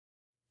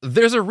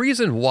There's a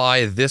reason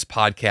why this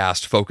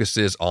podcast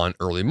focuses on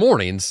early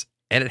mornings,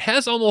 and it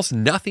has almost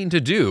nothing to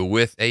do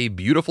with a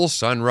beautiful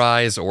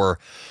sunrise or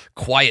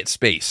quiet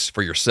space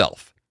for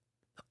yourself.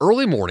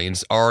 Early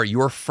mornings are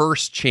your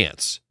first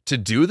chance to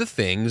do the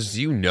things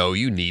you know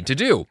you need to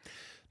do,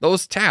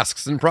 those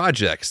tasks and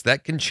projects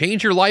that can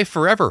change your life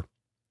forever.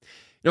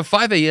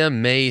 5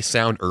 a.m. may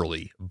sound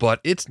early,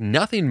 but it's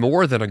nothing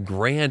more than a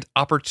grand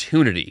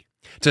opportunity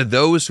to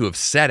those who have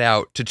set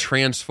out to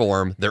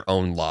transform their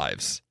own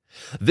lives.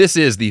 This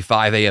is the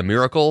 5 a.m.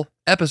 Miracle,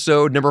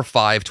 episode number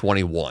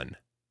 521.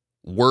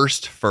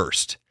 Worst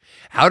first.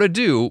 How to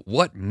do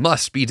what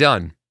must be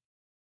done.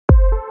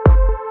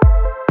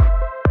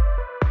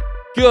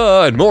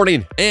 Good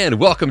morning, and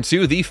welcome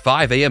to the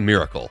 5 a.m.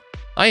 Miracle.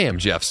 I am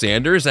Jeff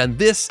Sanders, and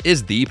this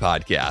is the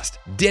podcast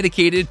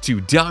dedicated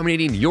to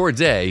dominating your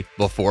day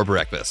before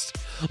breakfast.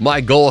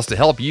 My goal is to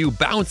help you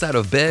bounce out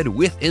of bed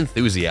with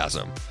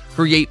enthusiasm,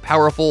 create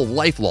powerful,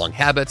 lifelong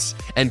habits,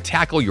 and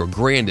tackle your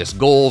grandest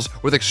goals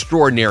with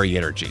extraordinary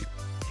energy.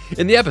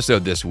 In the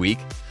episode this week,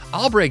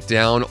 I'll break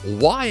down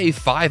why a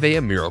 5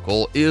 a.m.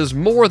 miracle is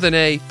more than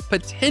a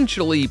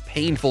potentially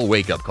painful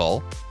wake-up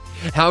call,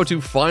 how to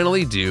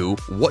finally do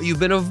what you've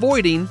been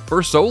avoiding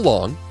for so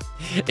long,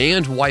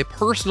 and why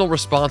personal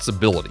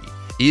responsibility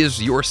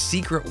is your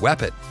secret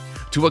weapon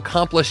to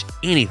accomplish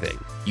anything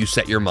you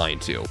set your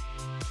mind to.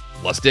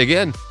 Let's dig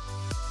in.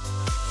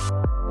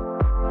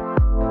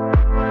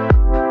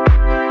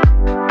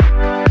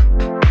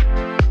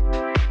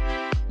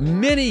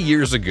 Many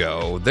years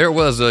ago, there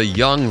was a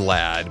young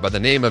lad by the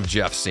name of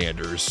Jeff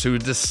Sanders who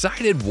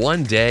decided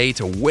one day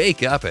to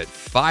wake up at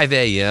 5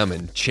 a.m.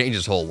 and change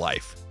his whole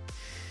life.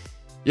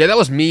 Yeah, that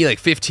was me like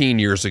 15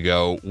 years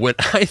ago when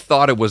I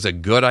thought it was a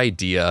good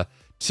idea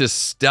to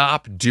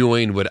stop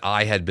doing what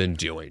I had been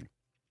doing.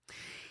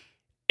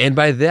 And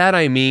by that,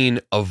 I mean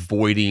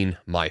avoiding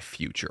my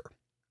future.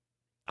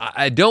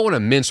 I don't want to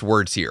mince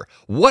words here.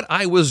 What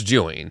I was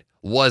doing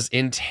was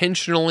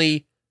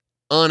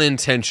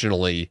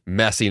unintentionally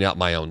messing up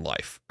my own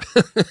life.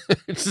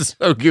 It's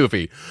so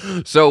goofy.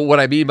 So what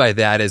I mean by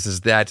that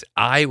is that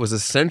I was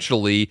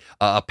essentially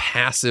a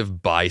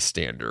passive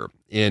bystander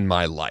in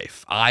my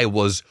life. I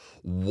was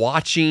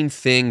watching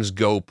things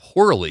go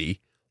poorly,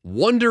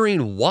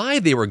 wondering why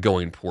they were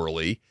going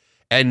poorly,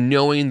 and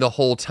knowing the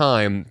whole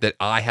time that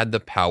I had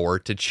the power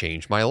to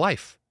change my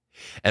life.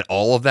 And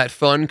all of that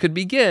fun could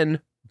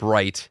begin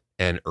bright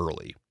and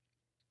early.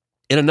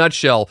 In a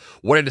nutshell,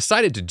 what I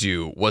decided to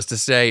do was to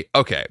say,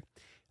 okay,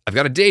 I've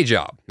got a day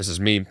job. This is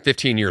me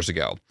 15 years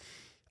ago.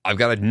 I've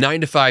got a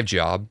 9-to-5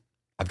 job.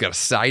 I've got a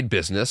side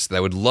business that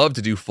I would love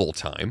to do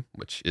full-time,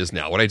 which is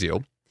now what I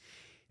do.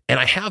 And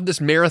I have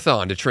this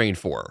marathon to train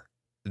for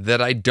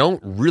that I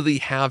don't really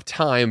have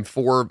time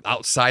for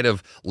outside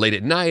of late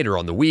at night or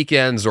on the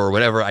weekends or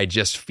whenever I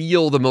just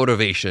feel the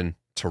motivation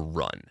to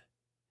run.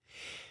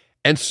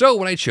 And so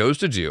what I chose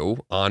to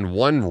do on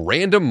one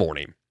random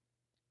morning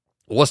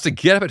was to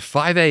get up at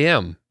 5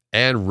 a.m.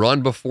 and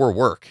run before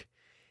work.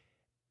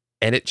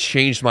 And it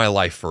changed my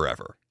life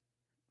forever.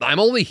 I'm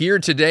only here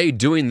today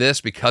doing this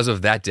because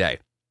of that day.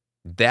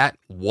 That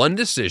one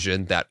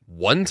decision, that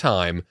one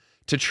time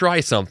to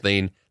try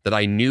something that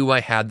I knew I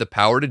had the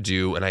power to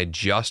do and I'd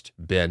just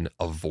been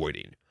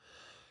avoiding.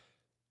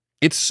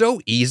 It's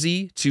so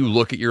easy to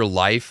look at your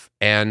life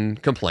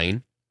and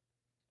complain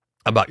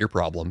about your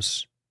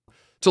problems,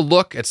 to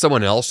look at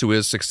someone else who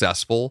is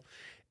successful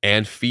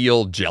and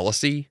feel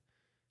jealousy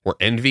or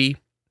envy.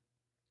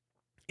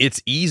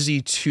 It's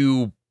easy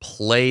to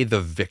play the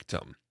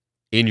victim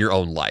in your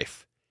own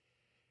life.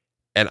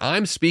 And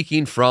I'm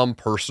speaking from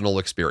personal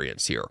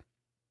experience here.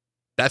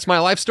 That's my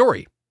life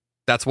story.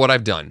 That's what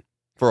I've done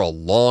for a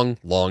long,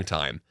 long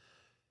time.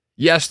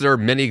 Yes, there are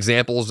many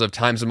examples of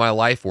times in my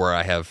life where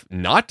I have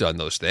not done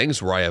those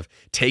things, where I have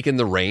taken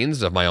the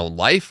reins of my own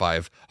life.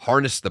 I've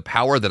harnessed the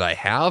power that I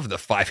have. The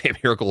 5 a.m.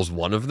 Miracle is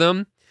one of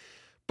them.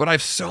 But I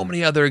have so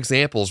many other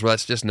examples where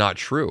that's just not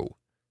true,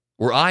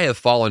 where I have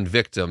fallen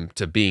victim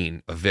to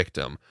being a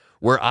victim,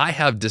 where I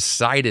have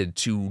decided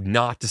to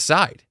not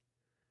decide.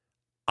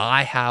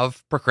 I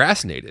have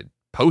procrastinated,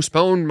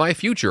 postponed my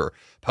future,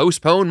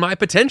 postponed my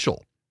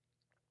potential,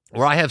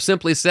 where I have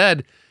simply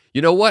said,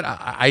 you know what,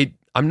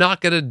 I'm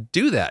not going to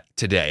do that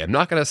today. I'm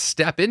not going to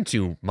step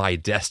into my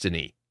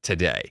destiny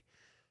today.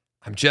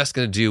 I'm just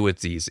going to do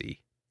what's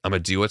easy. I'm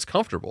going to do what's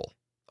comfortable.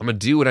 I'm going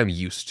to do what I'm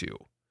used to.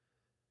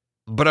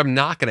 But I'm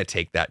not going to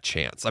take that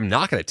chance. I'm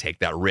not going to take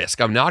that risk.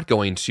 I'm not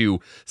going to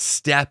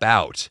step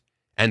out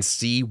and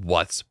see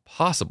what's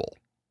possible.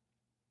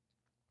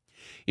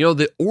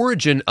 The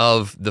origin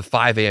of the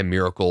 5 a.m.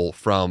 Miracle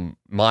from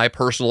my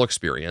personal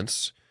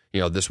experience,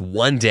 this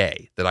one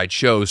day that I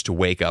chose to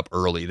wake up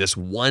early, this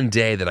one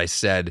day that I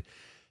said,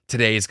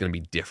 today is going to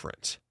be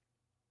different.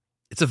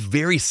 It's a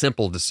very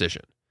simple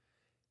decision.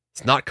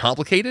 It's not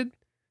complicated.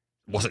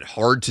 It wasn't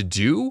hard to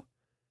do.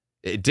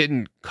 It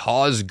didn't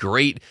cause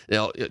great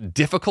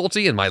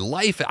difficulty in my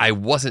life. I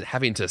wasn't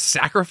having to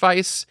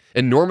sacrifice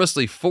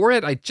enormously for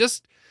it. I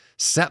just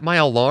set my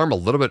alarm a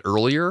little bit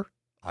earlier.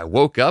 I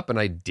woke up and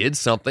I did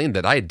something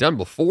that I had done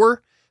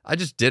before, I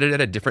just did it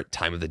at a different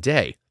time of the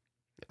day.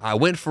 I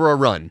went for a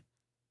run.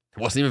 It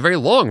wasn't even a very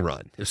long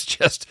run. It was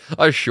just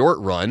a short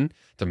run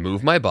to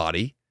move my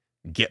body,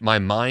 get my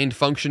mind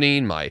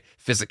functioning, my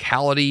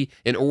physicality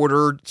in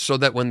order so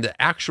that when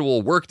the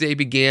actual workday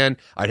began,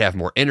 I'd have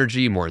more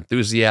energy, more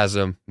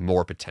enthusiasm,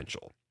 more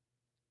potential.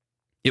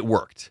 It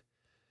worked.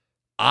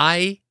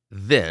 I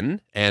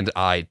then, and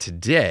I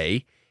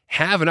today,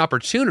 have an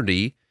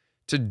opportunity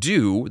to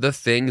do the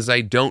things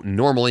I don't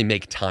normally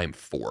make time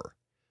for.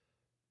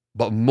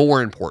 But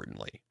more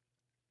importantly,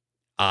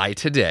 I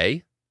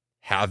today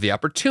have the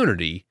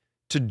opportunity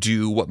to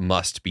do what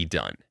must be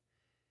done.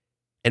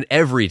 And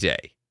every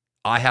day,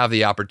 I have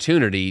the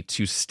opportunity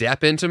to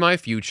step into my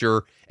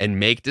future and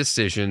make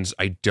decisions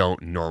I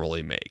don't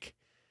normally make.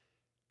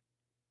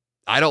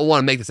 I don't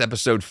want to make this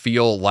episode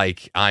feel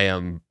like I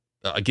am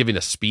giving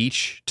a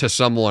speech to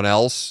someone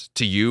else,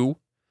 to you.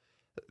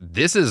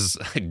 This is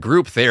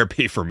group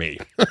therapy for me.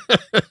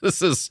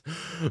 This is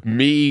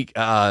me.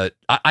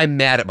 I'm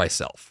mad at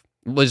myself.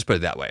 Let's just put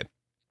it that way.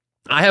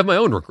 I have my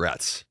own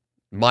regrets,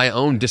 my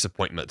own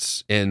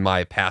disappointments in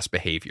my past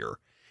behavior.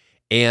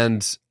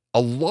 And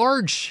a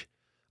large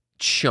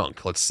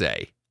chunk, let's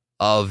say,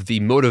 of the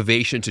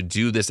motivation to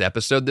do this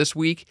episode this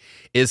week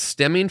is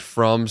stemming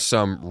from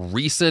some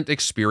recent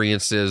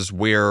experiences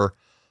where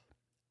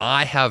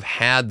I have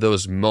had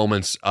those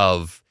moments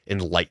of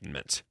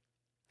enlightenment,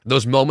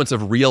 those moments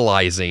of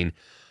realizing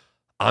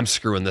I'm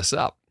screwing this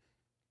up.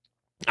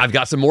 I've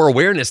got some more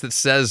awareness that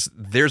says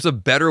there's a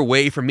better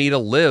way for me to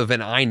live,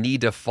 and I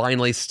need to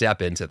finally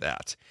step into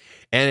that.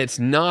 And it's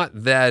not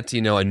that,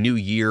 a new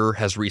year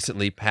has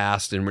recently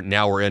passed and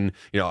now we're in,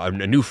 a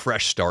new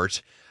fresh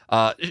start.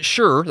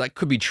 Sure, that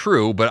could be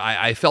true, but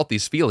I felt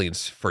these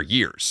feelings for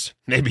years,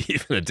 maybe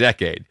even a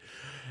decade.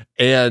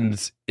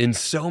 And in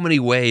so many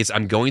ways,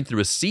 I'm going through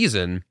a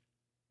season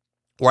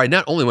where I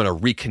not only want to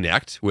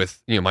reconnect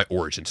with, my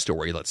origin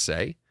story, let's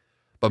say,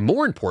 but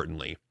more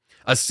importantly,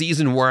 a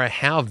season where I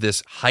have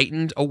this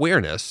heightened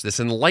awareness, this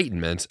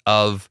enlightenment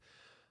of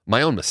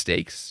my own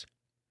mistakes,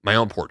 my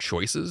own poor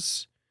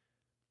choices,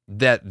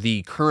 that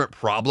the current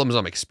problems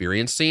I'm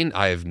experiencing,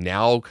 I've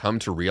now come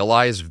to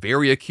realize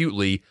very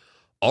acutely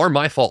are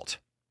my fault.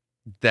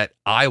 That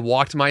I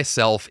walked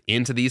myself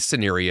into these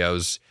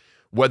scenarios,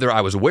 whether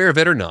I was aware of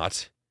it or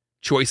not.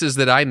 Choices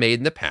that I made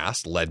in the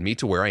past led me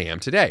to where I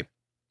am today,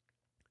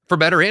 for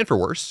better and for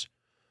worse.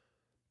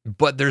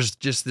 But there's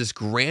just this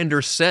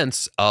grander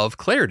sense of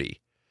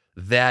clarity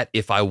that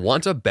if I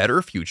want a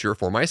better future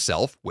for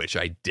myself, which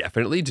I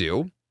definitely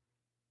do,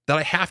 that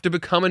I have to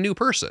become a new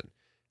person,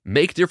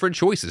 make different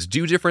choices,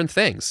 do different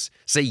things,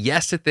 say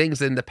yes to things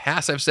that in the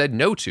past I've said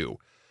no to,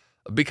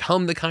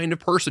 become the kind of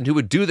person who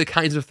would do the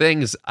kinds of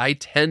things I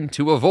tend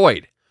to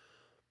avoid.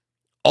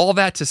 All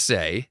that to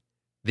say,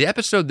 the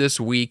episode this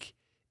week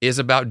is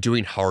about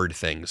doing hard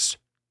things.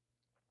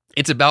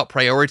 It's about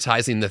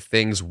prioritizing the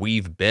things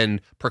we've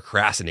been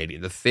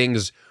procrastinating, the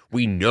things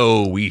we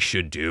know we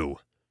should do,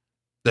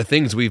 the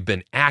things we've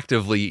been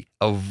actively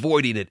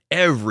avoiding at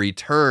every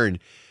turn.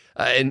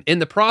 And in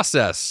the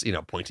process,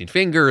 pointing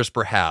fingers,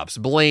 perhaps,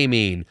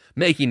 blaming,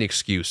 making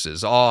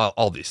excuses,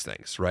 all these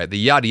things, right? The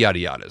yada, yada,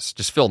 yadas,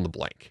 just fill in the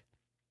blank.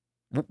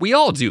 We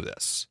all do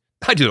this.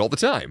 I do it all the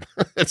time.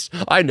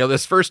 I know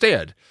this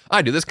firsthand.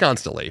 I do this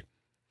constantly.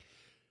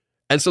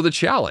 And so the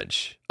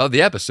challenge of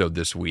the episode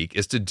this week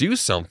is to do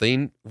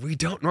something we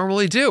don't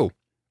normally do.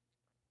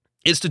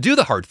 It's to do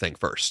the hard thing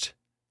first,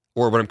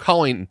 or what I'm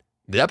calling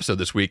the episode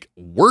this week,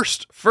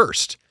 worst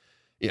first.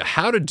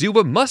 How to do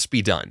what must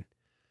be done,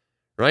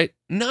 right?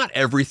 Not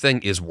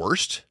everything is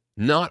worst.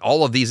 Not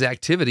all of these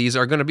activities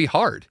are going to be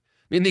hard.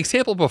 I mean, the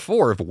example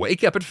before of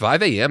wake up at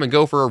 5 a.m. and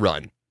go for a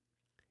run.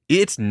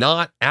 It's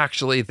not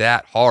actually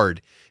that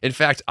hard. In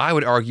fact, I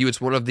would argue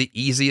it's one of the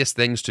easiest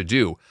things to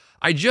do.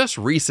 I just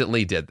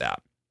recently did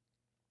that.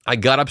 I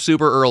got up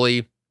super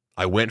early.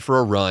 I went for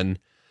a run.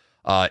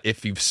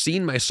 If you've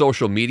seen my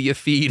social media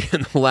feed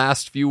in the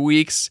last few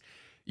weeks,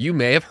 you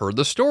may have heard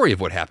the story of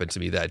what happened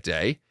to me that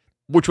day,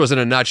 which was in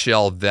a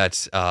nutshell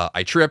that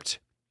I tripped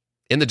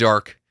in the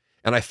dark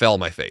and I fell on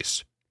my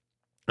face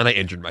and I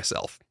injured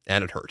myself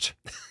and it hurt.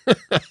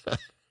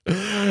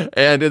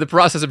 And in the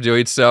process of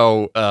doing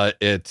so, I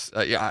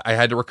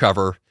had to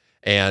recover.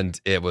 And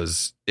it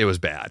was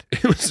bad.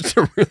 It was just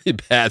a really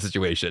bad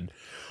situation.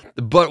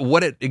 But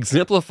what it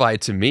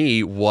exemplified to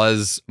me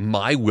was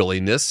my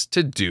willingness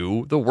to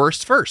do the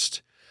worst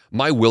first.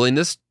 My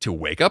willingness to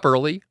wake up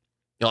early.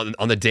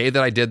 On the day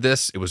that I did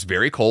this, it was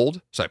very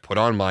cold. So I put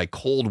on my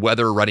cold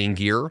weather running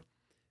gear.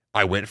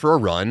 I went for a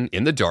run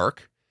in the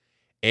dark.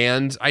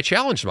 And I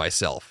challenged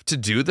myself to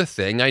do the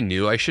thing I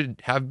knew I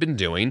should have been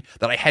doing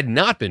that I had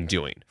not been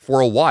doing for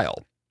a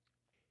while.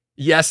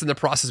 Yes, in the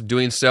process of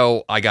doing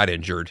so, I got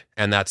injured,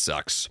 and that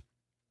sucks.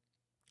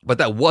 But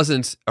that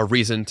wasn't a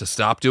reason to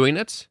stop doing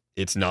it.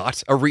 It's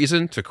not a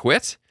reason to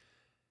quit.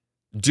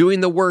 Doing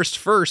the worst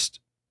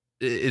first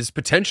is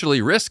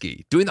potentially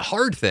risky. Doing the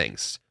hard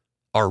things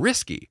are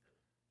risky.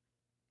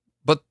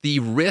 But the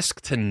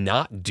risk to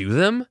not do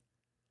them,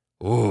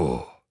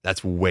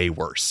 that's way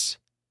worse.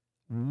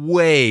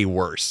 way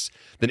worse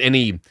than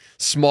any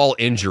small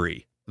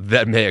injury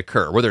that may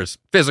occur, whether it's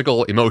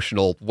physical,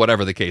 emotional,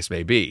 whatever the case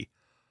may be.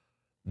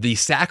 The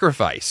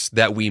sacrifice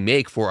that we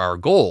make for our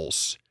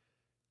goals,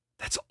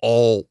 that's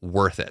all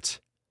worth it.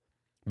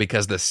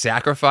 Because the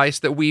sacrifice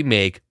that we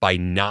make by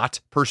not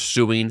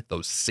pursuing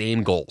those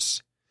same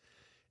goals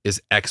is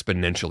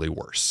exponentially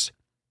worse.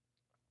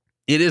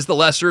 It is the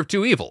lesser of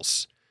two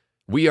evils.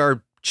 We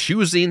are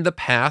choosing the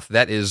path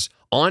that is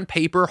on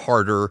paper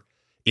harder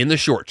in the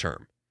short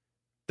term,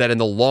 that in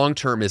the long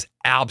term is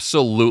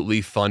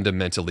absolutely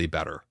fundamentally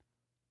better.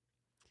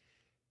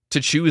 To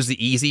choose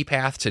the easy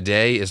path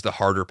today is the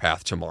harder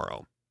path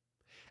tomorrow.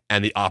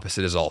 And the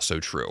opposite is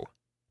also true.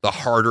 The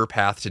harder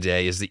path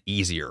today is the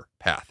easier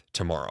path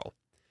tomorrow.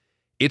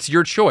 It's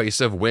your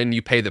choice of when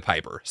you pay the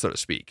piper, so to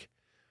speak.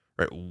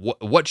 Right?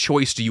 What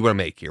choice do you want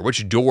to make here?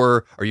 Which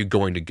door are you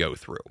going to go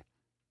through?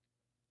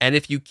 And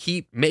if you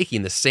keep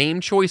making the same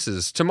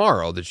choices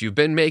tomorrow that you've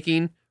been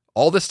making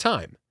all this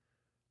time,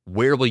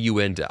 where will you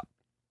end up?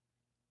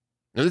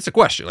 Now, it's a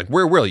question. Like,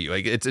 where will you?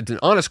 Like, it's an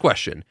honest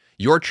question.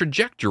 Your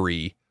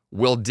trajectory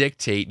will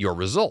dictate your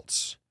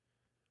results,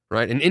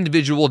 right? An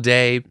individual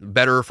day,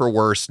 better for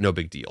worse, no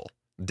big deal.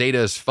 Data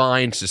is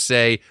fine to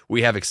say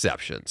we have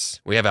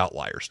exceptions. We have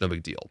outliers, no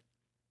big deal.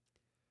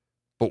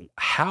 But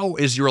how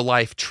is your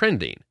life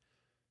trending?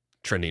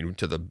 Trending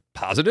to the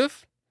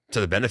positive?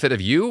 To the benefit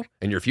of you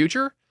and your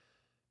future?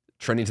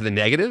 Trending to the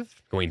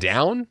negative? Going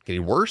down?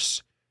 Getting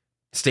worse?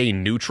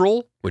 Staying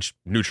neutral, which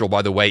neutral,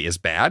 by the way, is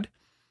bad.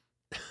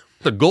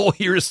 The goal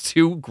here is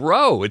to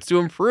grow. It's to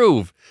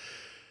improve.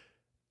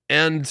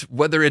 And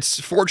whether it's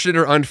fortunate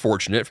or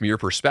unfortunate from your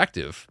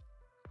perspective,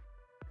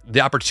 the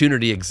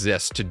opportunity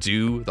exists to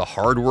do the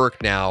hard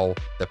work now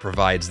that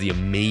provides the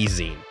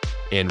amazing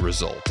end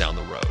result down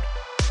the road.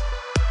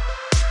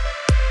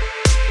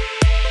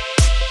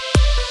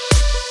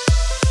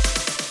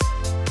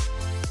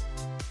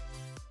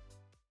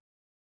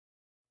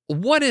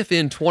 What if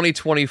in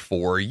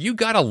 2024 you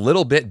got a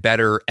little bit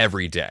better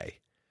every day?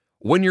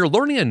 When you're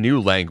learning a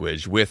new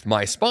language with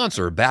my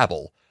sponsor,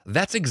 Babbel,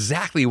 that's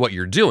exactly what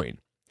you're doing.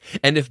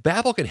 And if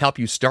Babbel can help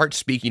you start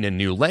speaking a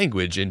new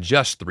language in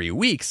just 3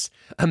 weeks,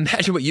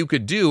 imagine what you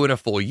could do in a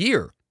full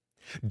year.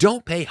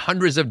 Don't pay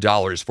hundreds of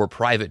dollars for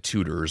private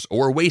tutors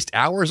or waste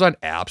hours on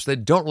apps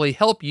that don't really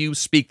help you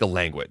speak the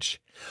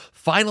language.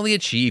 Finally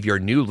achieve your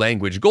new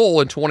language goal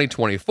in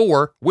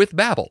 2024 with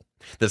Babbel,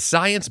 the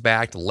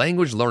science-backed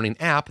language learning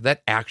app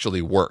that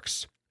actually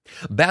works.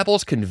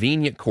 Babbel's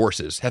convenient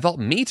courses have helped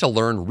me to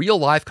learn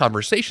real-life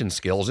conversation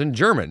skills in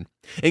German,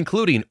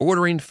 including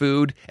ordering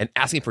food and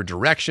asking for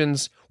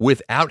directions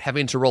without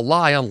having to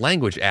rely on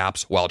language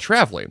apps while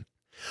traveling.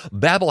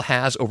 Babbel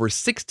has over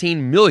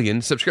 16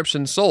 million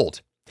subscriptions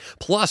sold.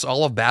 Plus,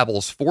 all of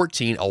Babbel's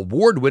 14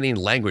 award-winning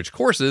language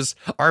courses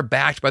are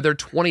backed by their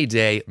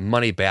 20-day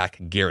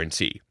money-back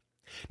guarantee.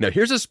 Now,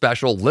 here's a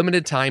special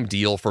limited-time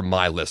deal for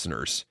my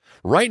listeners.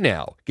 Right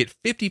now, get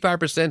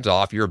 55%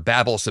 off your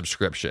Babbel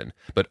subscription,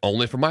 but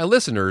only for my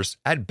listeners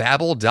at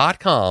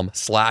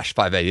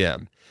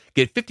babbel.com/5am.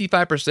 Get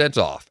 55%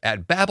 off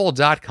at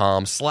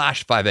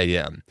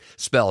babbel.com/5am,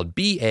 spelled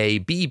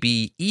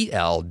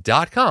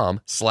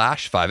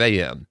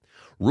BABBEL.com/5am.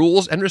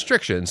 Rules and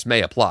restrictions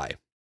may apply.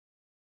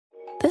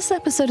 This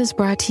episode is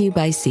brought to you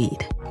by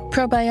Seed.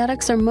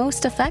 Probiotics are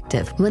most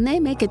effective when they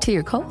make it to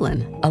your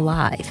colon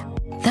alive.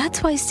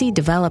 That's why Seed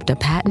developed a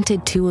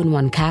patented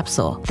 2-in-1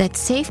 capsule that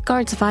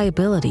safeguards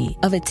viability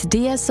of its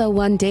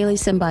DS-01 daily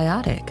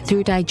symbiotic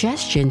through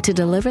digestion to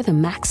deliver the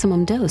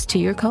maximum dose to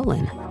your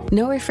colon.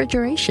 No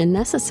refrigeration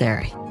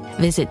necessary.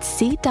 Visit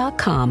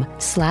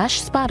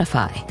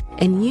seed.com/Spotify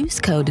and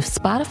use code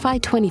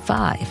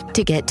Spotify25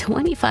 to get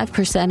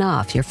 25%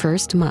 off your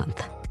first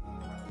month.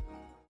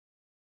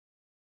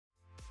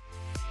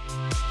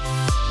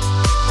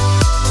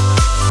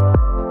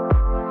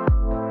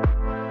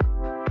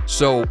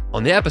 So,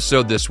 on the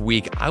episode this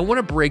week, I want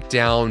to break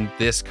down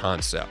this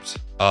concept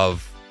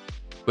of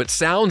what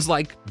sounds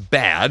like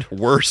bad,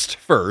 worst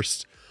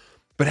first,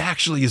 but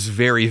actually is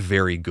very,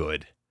 very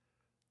good,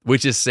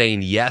 which is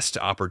saying yes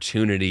to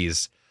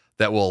opportunities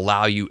that will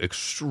allow you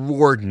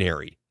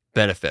extraordinary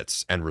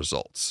benefits and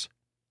results.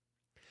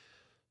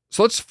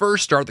 So let's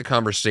first start the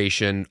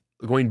conversation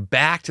going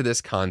back to this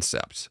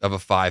concept of a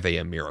 5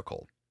 a.m.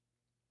 miracle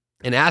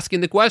and asking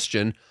the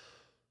question,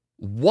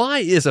 why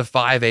is a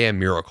 5 a.m.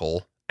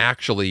 miracle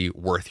actually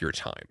worth your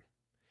time?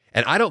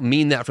 And I don't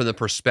mean that from the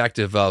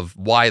perspective of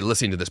why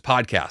listening to this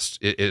podcast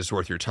is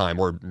worth your time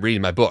or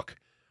reading my book.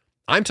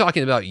 I'm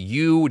talking about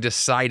you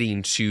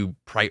deciding to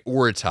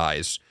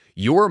prioritize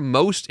your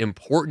most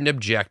important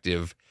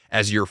objective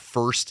as your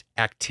first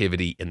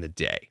activity in the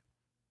day.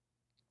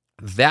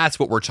 That's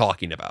what we're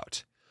talking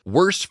about.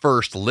 Worst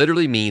first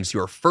literally means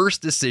your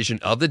first decision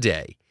of the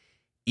day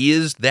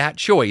is that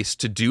choice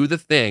to do the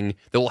thing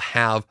that will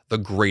have the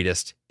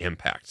greatest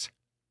impact.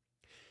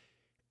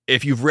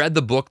 If you've read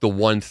the book The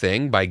One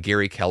Thing by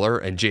Gary Keller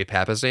and Jay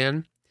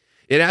Papasan,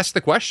 it asks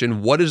the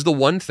question, what is the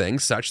one thing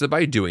such that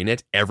by doing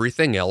it,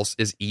 everything else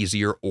is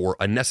easier or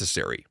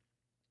unnecessary?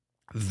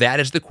 That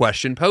is the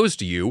question posed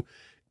to you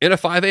in a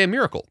 5 a.m.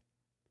 miracle.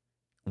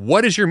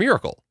 What is your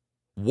miracle?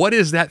 What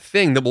is that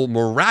thing that will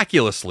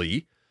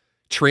miraculously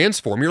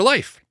transform your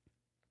life?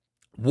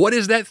 What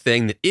is that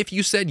thing that if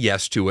you said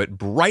yes to it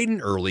bright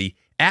and early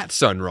at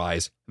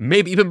sunrise,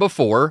 maybe even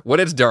before when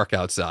it's dark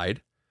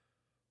outside,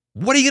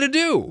 what are you going to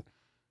do?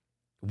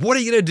 What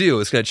are you going to do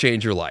that's going to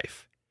change your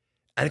life?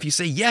 And if you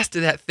say yes to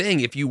that thing,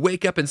 if you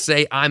wake up and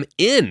say, I'm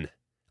in,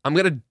 I'm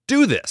going to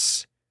do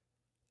this,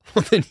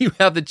 well, then you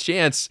have the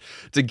chance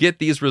to get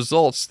these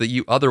results that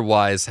you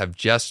otherwise have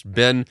just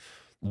been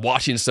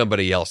watching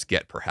somebody else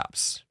get,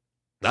 perhaps.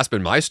 That's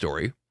been my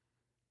story.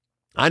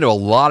 I know a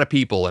lot of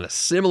people in a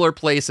similar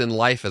place in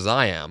life as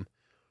I am,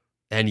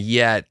 and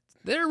yet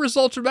their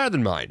results are better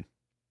than mine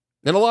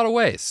in a lot of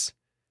ways.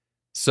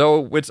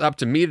 So it's up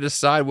to me to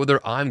decide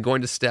whether I'm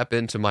going to step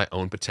into my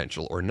own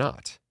potential or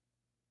not.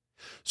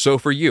 So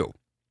for you,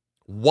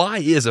 why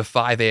is a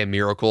 5 a.m.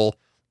 miracle,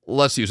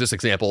 let's use this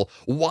example,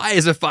 why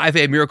is a 5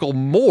 a.m. miracle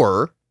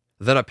more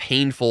than a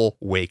painful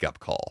wake-up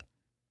call?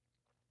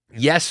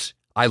 Yes,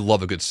 I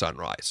love a good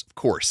sunrise, of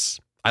course.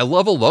 I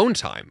love alone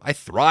time. I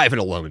thrive in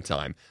alone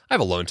time. I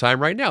have alone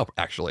time right now,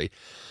 actually.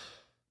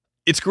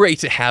 It's great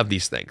to have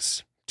these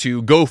things,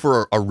 to go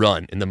for a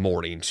run in the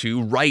morning,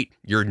 to write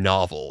your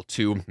novel,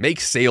 to make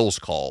sales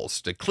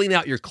calls, to clean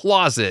out your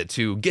closet,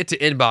 to get to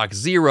inbox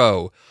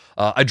zero,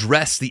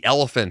 address the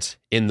elephant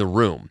in the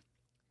room,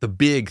 the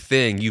big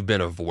thing you've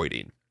been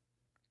avoiding.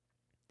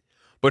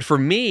 But for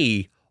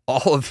me,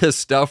 all of this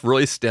stuff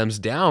really stems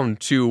down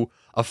to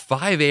a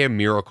 5 a.m.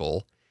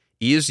 miracle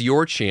is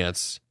your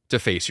chance to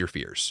face your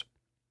fears.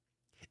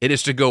 It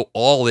is to go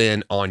all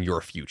in on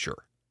your future.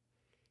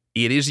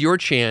 It is your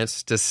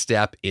chance to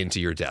step into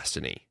your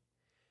destiny.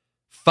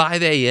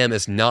 5 a.m.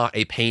 is not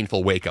a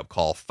painful wake-up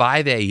call.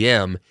 5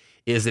 a.m.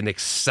 is an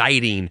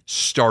exciting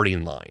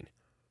starting line.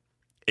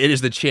 It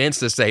is the chance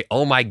to say,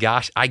 oh my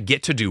gosh, I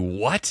get to do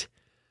what?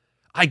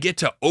 I get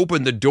to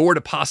open the door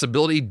to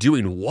possibility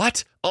doing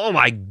what? Oh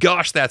my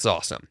gosh, that's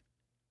awesome.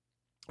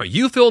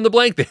 You fill in the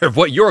blank there of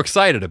what you're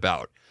excited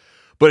about.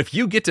 But if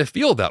you get to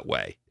feel that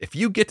way, if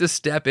you get to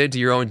step into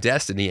your own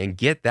destiny and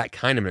get that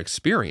kind of an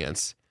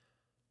experience,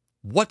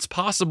 what's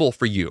possible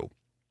for you?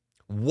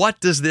 What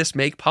does this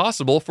make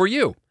possible for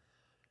you?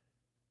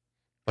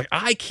 Like,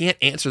 I can't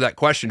answer that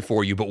question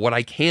for you, but what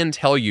I can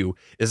tell you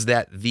is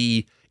that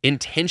the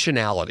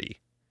intentionality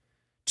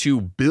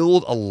to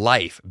build a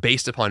life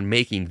based upon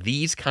making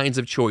these kinds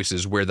of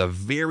choices, where the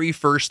very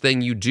first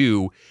thing you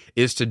do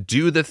is to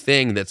do the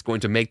thing that's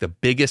going to make the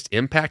biggest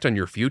impact on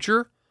your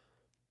future,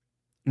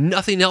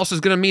 nothing else is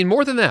going to mean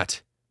more than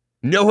that.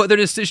 No other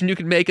decision you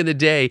can make in the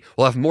day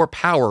will have more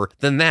power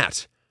than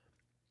that.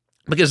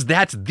 Because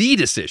that's the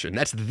decision.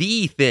 That's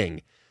the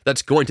thing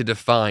that's going to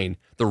define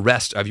the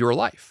rest of your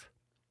life.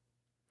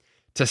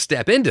 To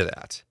step into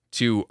that,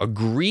 to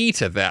agree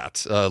to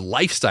that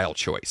lifestyle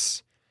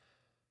choice,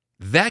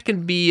 that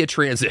can be a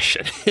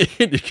transition.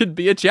 It could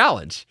be a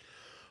challenge.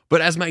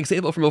 But as my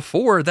example from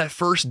before, that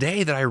first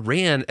day that I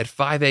ran at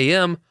 5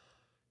 a.m.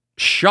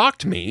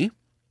 shocked me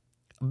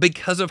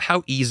because of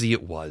how easy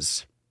it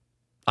was.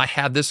 I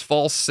had this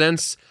false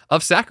sense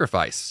of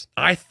sacrifice.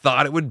 I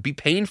thought it would be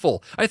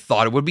painful. I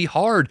thought it would be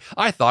hard.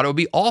 I thought it would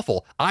be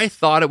awful. I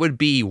thought it would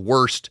be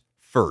worst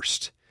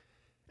first.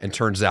 And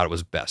turns out it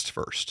was best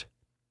first.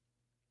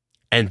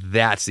 And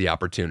that's the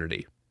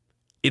opportunity.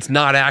 It's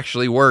not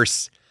actually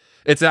worse.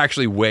 It's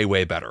actually way,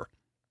 way better.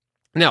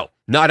 Now,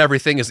 not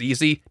everything is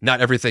easy.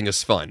 Not everything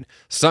is fun.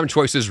 Some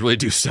choices really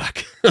do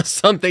suck.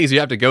 Some things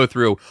you have to go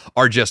through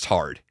are just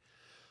hard.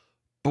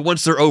 But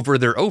once they're over,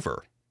 they're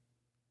over.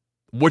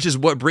 Which is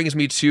what brings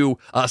me to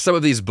some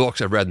of these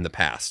books I've read in the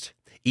past.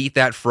 Eat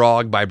That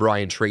Frog by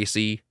Brian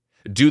Tracy.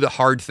 Do the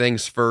Hard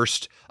Things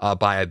First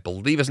by, I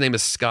believe his name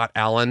is Scott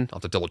Allen. I'll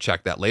have to double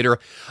check that later.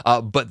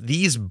 But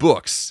these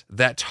books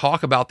that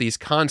talk about these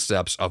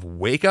concepts of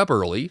wake up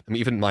early, I mean,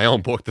 even my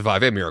own book, The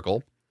 5 A.M.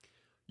 Miracle,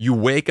 you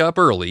wake up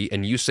early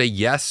and you say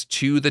yes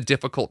to the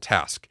difficult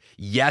task.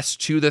 Yes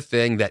to the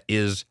thing that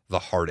is the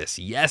hardest.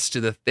 Yes to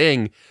the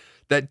thing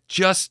that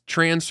just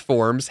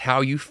transforms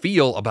how you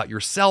feel about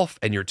yourself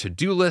and your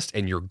to-do list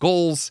and your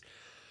goals.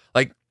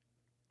 Like,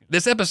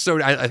 this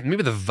episode,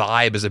 maybe the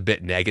vibe is a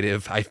bit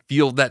negative. I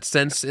feel that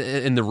sense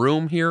in the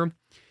room here.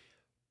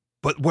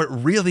 But what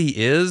really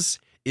is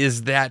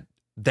that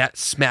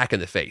smack in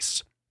the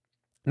face.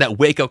 That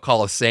wake-up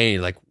call of saying,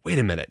 like, wait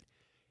a minute.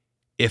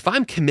 If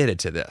I'm committed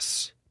to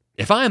this,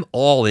 if I'm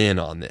all in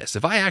on this,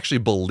 if I actually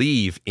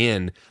believe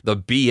in the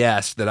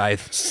BS that I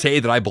say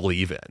that I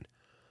believe in,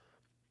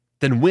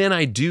 then when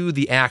I do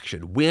the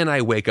action, when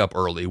I wake up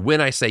early, when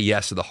I say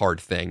yes to the hard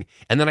thing,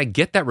 and then I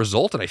get that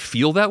result and I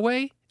feel that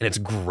way, and it's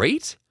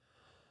great,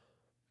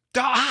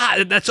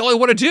 that's all I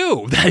want to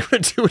do. I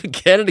want to do it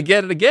again and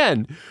again and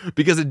again,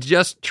 because it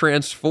just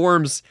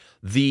transforms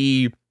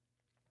the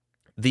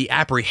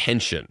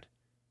apprehension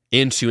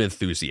into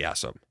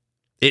enthusiasm.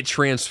 It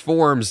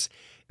transforms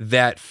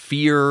that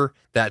fear,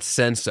 that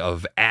sense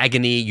of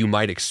agony you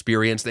might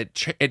experience, it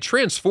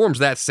transforms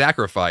that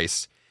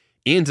sacrifice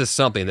into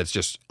something that's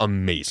just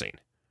amazing.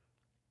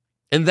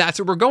 And that's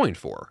what we're going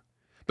for.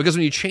 Because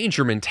when you change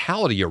your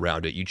mentality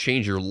around it, you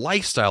change your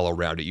lifestyle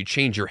around it, you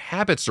change your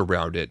habits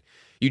around it,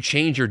 you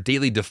change your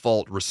daily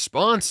default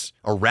response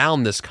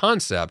around this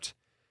concept,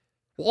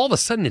 well, all of a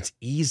sudden it's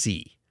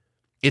easy.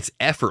 It's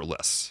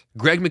effortless.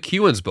 Greg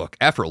McKeown's book,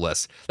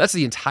 Effortless, that's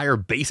the entire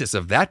basis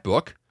of that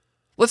book.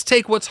 Let's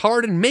take what's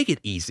hard and make it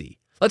easy.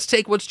 Let's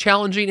take what's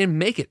challenging and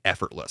make it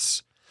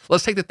effortless.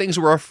 Let's take the things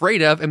we're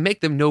afraid of and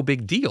make them no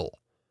big deal.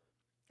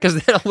 Because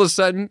then all of a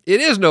sudden,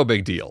 it is no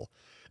big deal.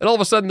 And all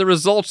of a sudden, the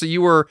results that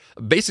you were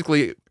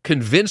basically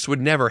convinced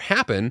would never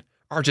happen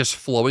are just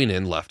flowing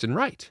in left and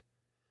right.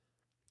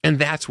 And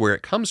that's where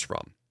it comes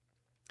from.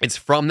 It's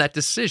from that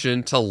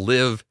decision to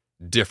live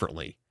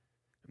differently.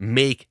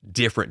 Make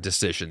different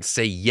decisions.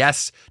 Say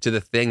yes to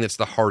the thing that's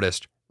the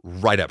hardest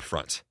right up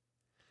front.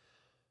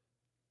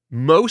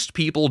 Most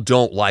people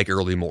don't like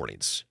early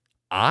mornings.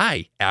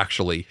 I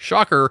actually,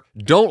 shocker,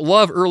 don't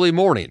love early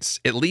mornings,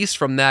 at least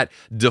from that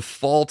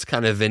default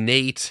kind of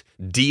innate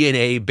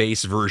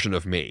DNA-based version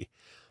of me.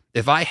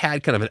 If I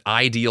had kind of an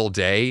ideal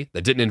day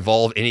that didn't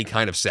involve any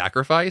kind of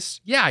sacrifice,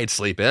 yeah, I'd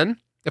sleep in.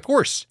 Of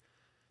course.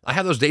 I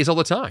have those days all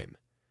the time.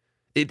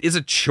 It is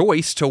a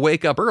choice to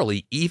wake up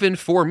early, even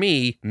for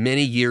me,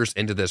 many years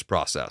into this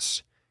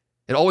process.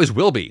 It always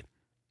will be,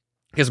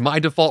 because my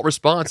default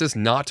response is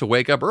not to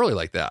wake up early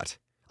like that.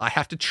 I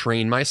have to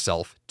train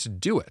myself to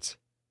do it.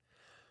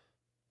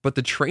 But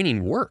the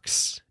training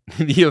works.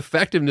 The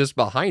effectiveness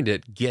behind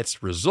it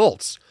gets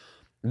results.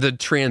 The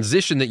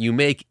transition that you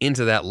make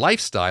into that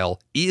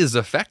lifestyle is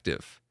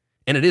effective,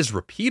 and it is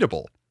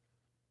repeatable.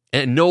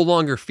 And it no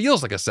longer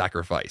feels like a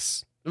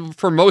sacrifice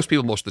for most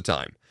people most of the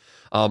time.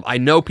 I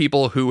know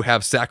people who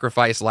have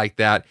sacrificed like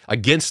that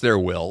against their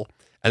will,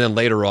 and then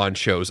later on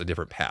chose a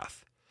different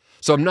path.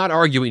 So I'm not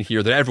arguing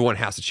here that everyone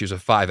has to choose a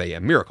 5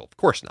 a.m. miracle. Of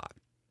course not.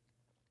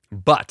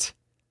 But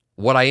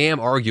what I am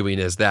arguing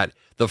is that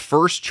the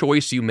first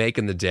choice you make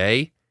in the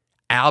day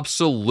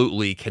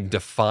absolutely can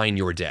define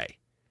your day.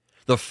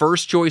 The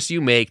first choice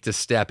you make to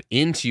step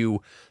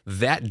into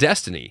that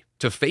destiny,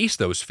 to face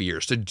those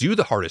fears, to do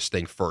the hardest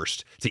thing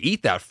first, to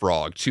eat that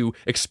frog, to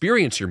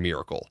experience your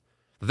miracle,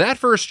 that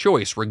first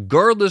choice,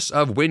 regardless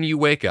of when you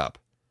wake up,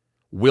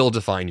 will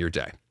define your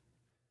day.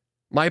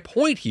 My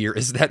point here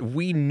is that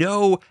we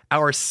know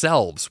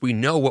ourselves. We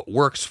know what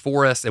works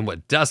for us and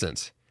what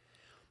doesn't.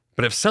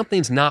 But if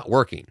something's not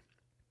working,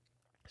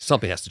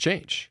 something has to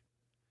change.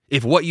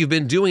 If what you've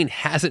been doing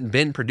hasn't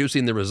been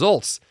producing the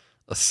results,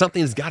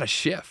 something's got to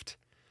shift.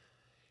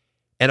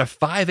 And a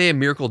 5 a.m.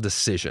 miracle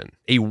decision,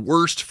 a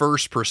worst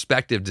first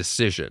perspective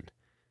decision,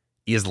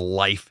 is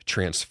life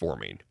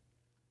transforming.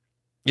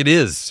 It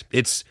is.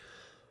 It's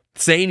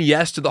saying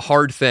yes to the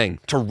hard thing,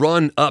 to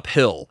run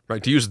uphill,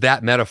 right? To use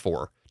that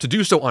metaphor, to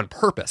do so on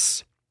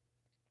purpose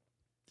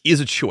is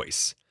a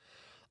choice.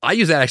 I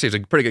use that actually as a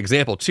pretty good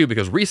example too,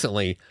 because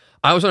recently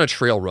I was on a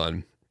trail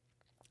run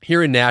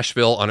here in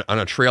Nashville on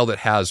a trail that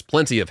has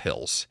plenty of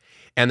hills.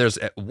 And there's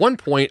at one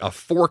point a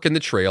fork in the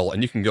trail,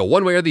 and you can go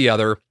one way or the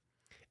other.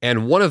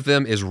 And one of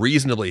them is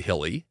reasonably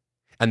hilly,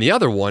 and the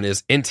other one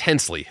is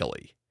intensely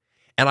hilly.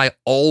 And I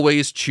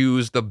always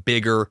choose the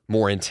bigger,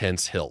 more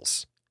intense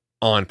hills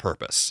on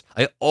purpose.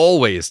 I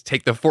always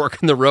take the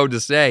fork in the road to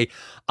say,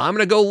 I'm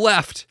going to go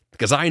left,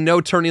 because I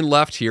know turning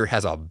left here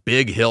has a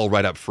big hill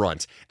right up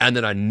front, and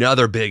then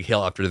another big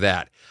hill after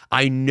that.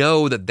 I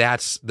know that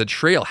that's the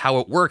trail, how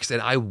it works,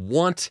 and I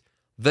want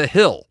the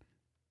hill.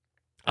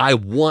 I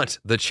want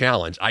the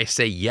challenge. I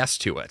say yes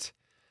to it.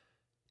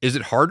 Is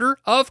it harder?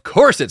 Of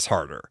course it's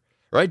harder,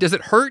 right? Does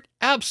it hurt?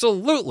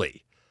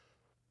 Absolutely.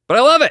 But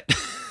I love it.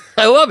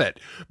 I love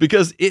it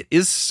because it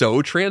is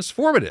so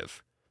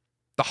transformative.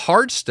 The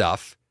hard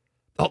stuff,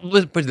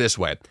 let's put it this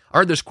way. I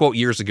heard this quote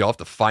years ago. I'll have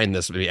to find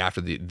this maybe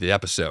after the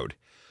episode.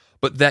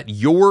 But that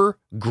your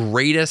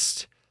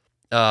greatest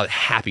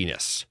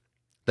happiness,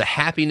 the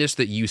happiness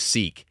that you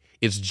seek,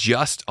 is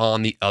just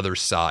on the other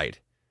side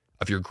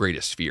of your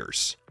greatest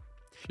fears.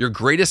 Your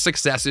greatest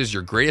successes,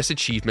 your greatest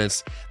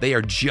achievements, they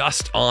are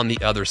just on the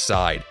other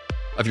side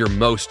of your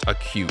most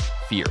acute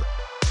fear.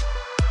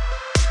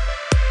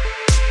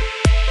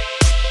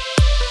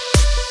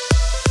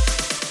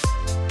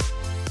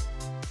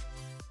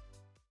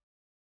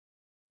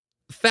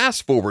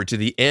 Fast forward to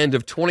the end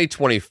of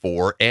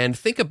 2024 and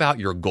think about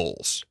your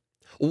goals.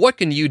 What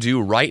can you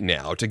do right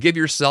now to give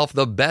yourself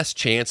the best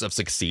chance of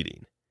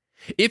succeeding?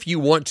 If you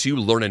want to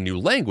learn a new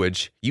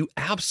language, you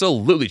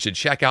absolutely should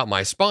check out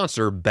my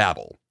sponsor,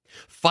 Babbel.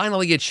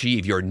 Finally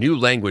achieve your new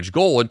language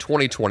goal in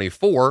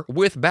 2024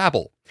 with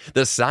Babbel,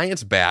 the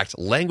science-backed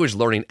language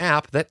learning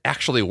app that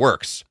actually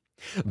works.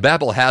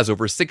 Babbel has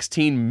over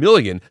 16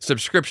 million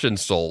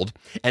subscriptions sold,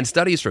 and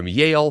studies from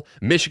Yale,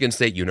 Michigan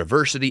State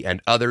University,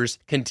 and others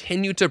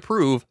continue to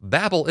prove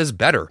Babbel is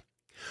better.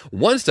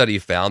 One study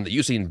found that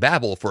using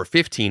Babbel for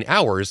 15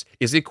 hours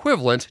is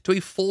equivalent to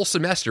a full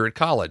semester at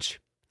college.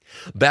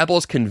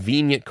 Babbel's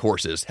convenient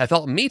courses have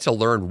helped me to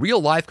learn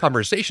real-life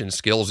conversation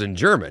skills in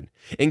German,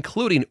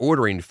 including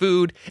ordering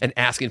food and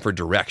asking for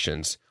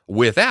directions,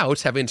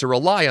 without having to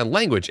rely on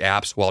language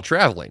apps while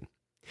traveling.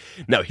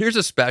 Now, here's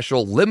a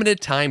special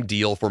limited time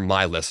deal for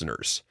my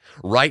listeners.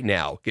 Right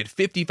now, get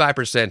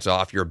 55%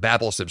 off your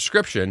Babbel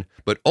subscription,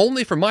 but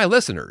only for my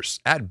listeners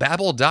at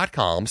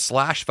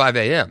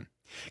babbel.com/5am.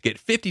 Get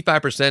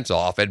 55%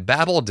 off at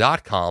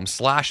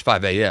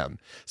babbel.com/5am,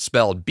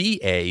 spelled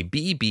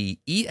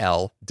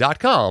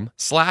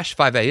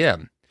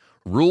BABBEL.com/5am.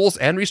 Rules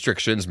and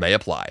restrictions may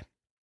apply.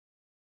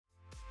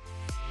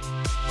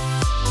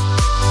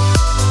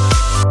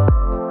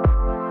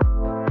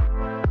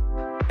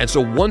 And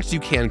so once you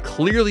can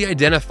clearly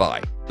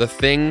identify the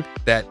thing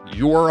that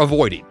you're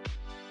avoiding,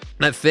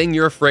 that thing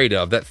you're afraid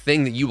of, that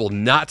thing that you will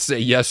not say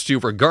yes to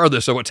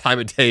regardless of what time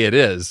of day it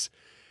is,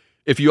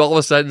 if you all of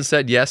a sudden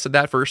said yes to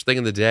that first thing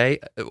in the day,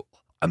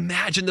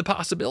 imagine the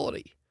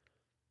possibility.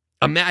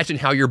 Imagine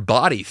how your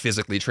body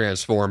physically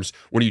transforms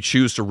when you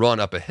choose to run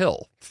up a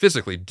hill.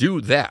 Physically,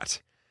 do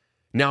that.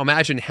 Now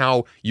imagine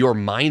how your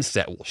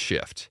mindset will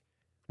shift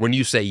when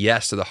you say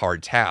yes to the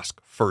hard task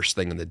first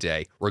thing in the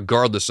day,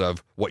 regardless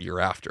of what you're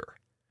after.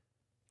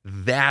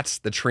 That's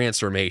the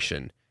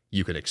transformation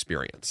you can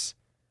experience.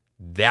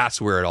 That's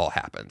where it all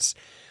happens.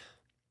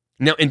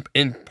 Now,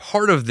 in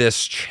part of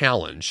this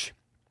challenge,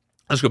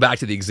 let's go back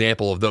to the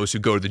example of those who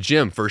go to the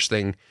gym first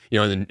thing,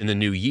 in the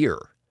new year.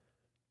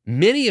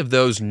 Many of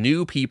those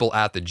new people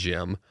at the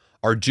gym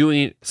are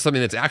doing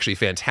something that's actually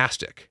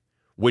fantastic,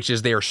 which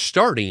is they are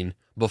starting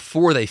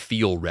before they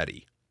feel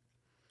ready.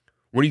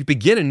 When you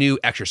begin a new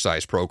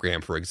exercise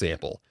program, for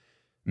example,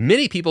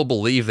 many people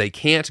believe they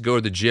can't go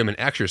to the gym and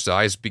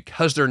exercise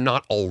because they're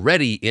not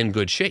already in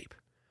good shape.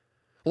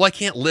 Well, I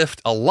can't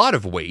lift a lot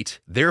of weight,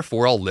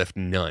 therefore I'll lift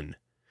none.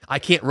 I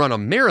can't run a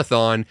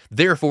marathon,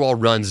 therefore I'll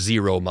run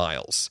 0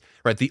 miles.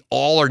 Right? The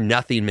all or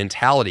nothing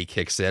mentality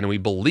kicks in, and we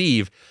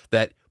believe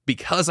that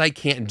because I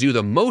can't do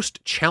the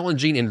most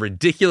challenging and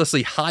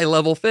ridiculously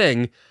high-level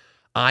thing,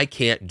 I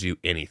can't do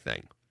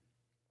anything.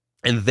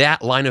 And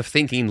that line of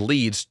thinking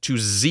leads to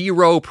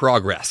 0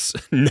 progress.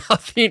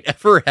 Nothing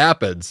ever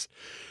happens.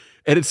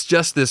 And it's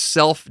just this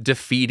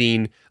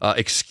self-defeating,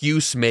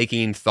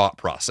 excuse-making thought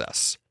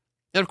process.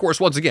 And of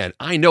course, once again,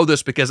 I know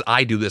this because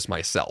I do this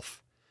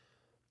myself.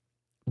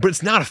 But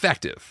it's not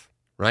effective,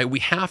 right? We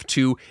have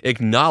to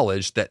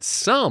acknowledge that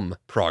some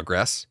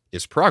progress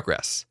is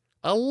progress.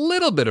 A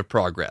little bit of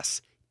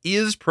progress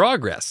is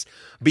progress.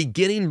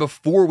 Beginning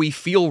before we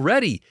feel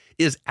ready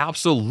is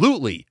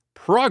absolutely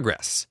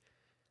progress.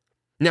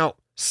 Now,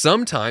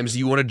 sometimes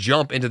you want to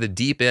jump into the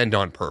deep end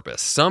on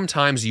purpose.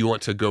 Sometimes you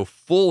want to go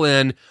full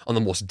in on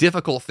the most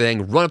difficult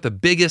thing, run up the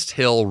biggest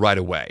hill right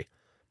away.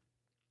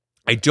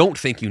 I don't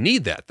think you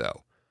need that,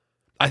 though.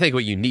 I think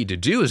what you need to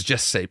do is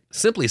just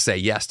simply say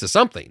yes to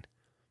something.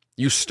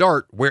 You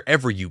start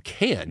wherever you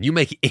can. You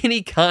make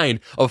any kind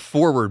of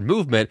forward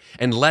movement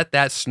and let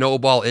that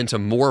snowball into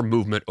more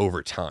movement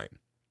over time.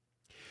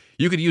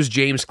 You could use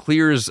James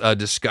Clear's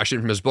discussion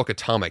from his book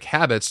Atomic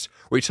Habits,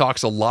 where he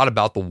talks a lot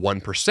about the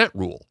 1%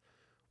 rule,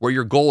 where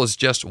your goal is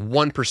just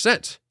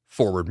 1%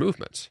 forward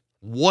movement,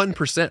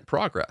 1%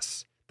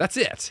 progress. That's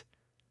it.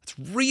 It's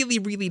really,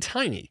 really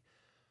tiny.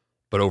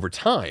 But over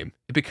time,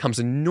 it becomes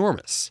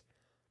enormous.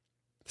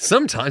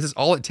 Sometimes it's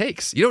all it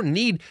takes. You don't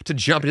need to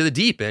jump into the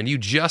deep end. You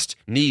just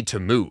need to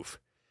move.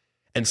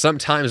 And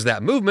sometimes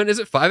that movement is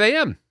at 5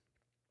 a.m.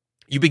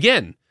 You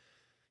begin.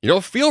 You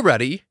don't feel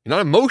ready. You're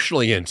not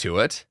emotionally into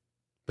it,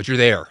 but you're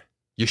there.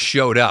 You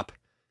showed up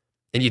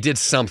and you did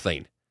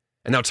something.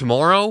 And now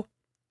tomorrow,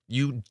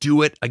 you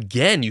do it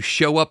again. You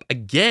show up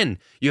again.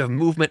 You have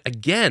movement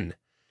again.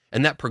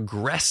 And that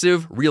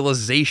progressive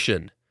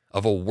realization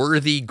of a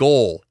worthy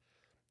goal,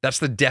 that's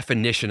the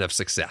definition of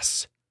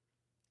success.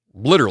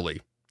 Literally,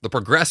 the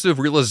progressive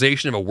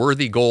realization of a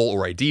worthy goal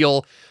or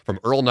ideal from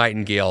Earl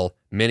Nightingale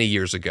many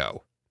years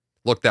ago.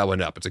 Look that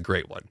one up. It's a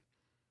great one.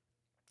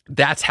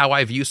 That's how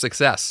I view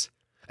success.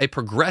 A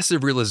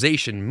progressive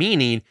realization,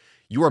 meaning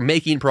you are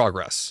making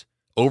progress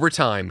over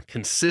time,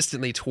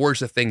 consistently towards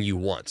the thing you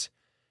want.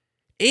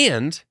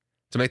 And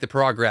to make the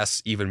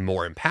progress even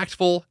more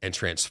impactful and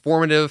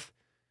transformative,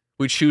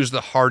 we choose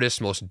the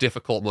hardest, most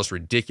difficult, most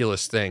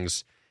ridiculous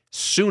things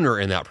sooner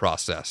in that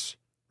process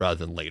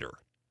rather than later.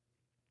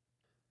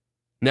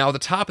 Now, at the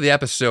top of the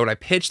episode, I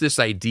pitched this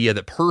idea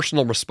that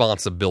personal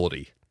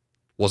responsibility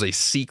was a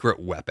secret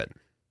weapon.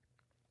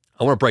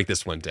 I want to break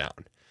this one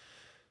down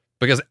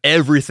because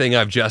everything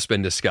I've just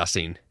been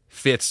discussing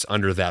fits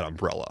under that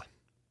umbrella.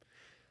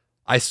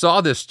 I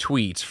saw this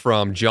tweet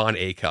from Jon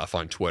Acuff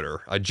on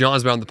Twitter.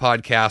 John's been on the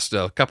podcast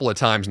a couple of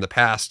times in the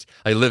past.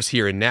 He lives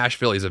here in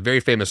Nashville. He's a very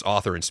famous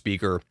author and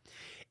speaker.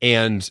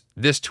 And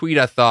this tweet,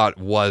 I thought,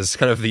 was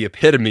kind of the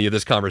epitome of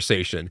this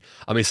conversation.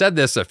 He said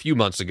this a few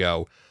months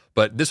ago,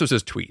 but this was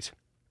his tweet.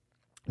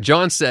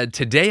 John said,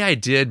 "Today I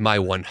did my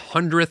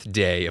 100th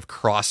day of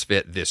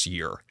CrossFit this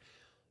year.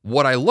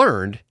 What I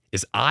learned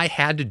is I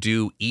had to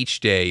do each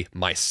day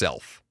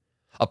myself.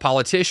 A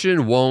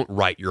politician won't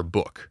write your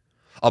book.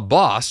 A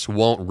boss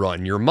won't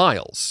run your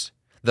miles.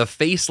 The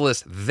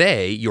faceless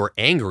they you're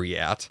angry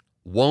at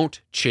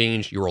won't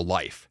change your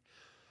life.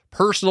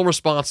 Personal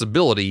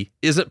responsibility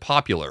isn't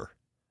popular,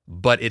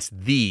 but it's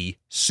the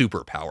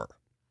superpower."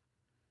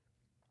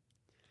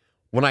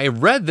 When I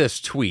read this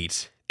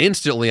tweet,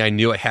 instantly I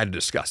knew I had to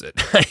discuss it.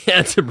 I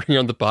had to bring it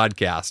on the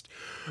podcast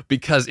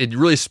because it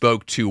really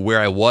spoke to where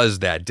I was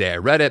that day I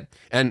read it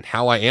and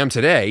how I am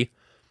today.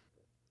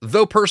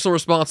 Though personal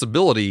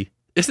responsibility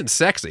isn't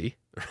sexy,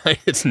 right?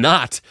 It's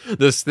not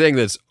this thing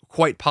that's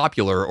quite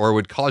popular or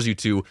would cause you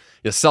to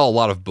sell a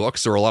lot of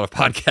books or a lot of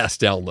podcast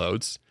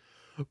downloads.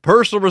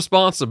 Personal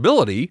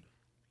responsibility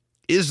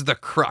is the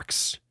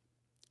crux.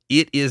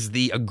 It is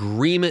the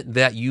agreement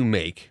that you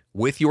make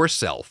with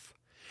yourself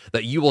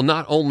that you will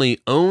not only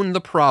own the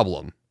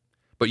problem,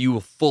 but you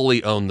will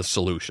fully own the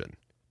solution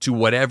to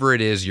whatever it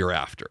is you're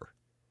after.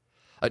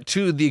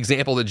 To the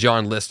example that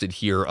John listed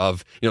here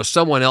of,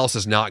 someone else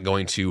is not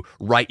going to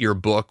write your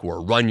book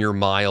or run your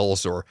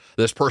miles, or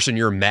this person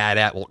you're mad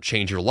at won't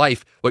change your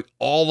life. Like,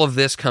 all of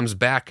this comes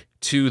back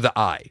to the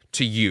I,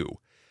 to you.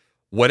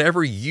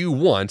 Whatever you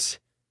want,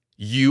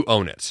 you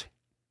own it.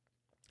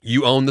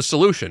 You own the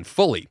solution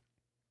fully.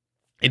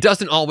 It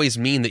doesn't always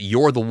mean that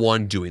you're the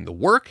one doing the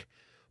work,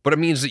 but it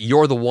means that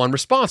you're the one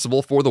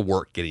responsible for the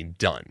work getting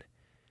done.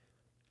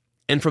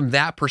 And from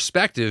that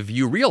perspective,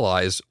 you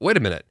realize, wait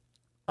a minute,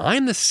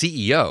 I'm the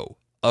CEO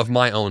of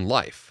my own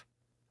life.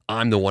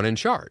 I'm the one in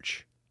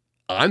charge.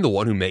 I'm the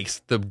one who makes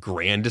the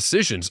grand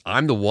decisions.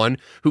 I'm the one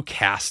who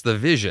casts the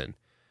vision.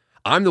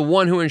 I'm the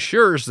one who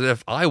ensures that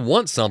if I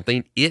want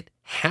something, it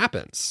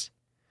happens.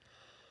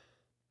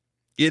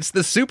 It's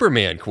the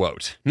Superman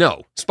quote.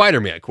 No,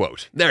 Spider-Man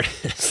quote. There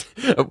it is.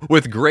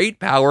 With great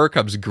power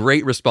comes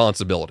great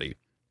responsibility.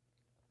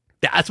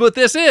 That's what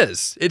this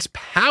is. It's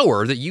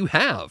power that you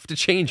have to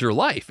change your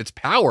life. It's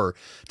power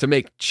to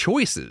make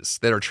choices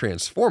that are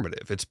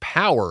transformative. It's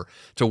power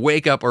to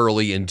wake up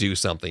early and do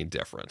something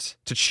different,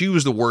 to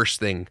choose the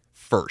worst thing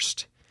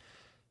first,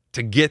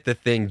 to get the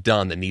thing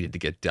done that needed to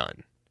get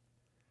done.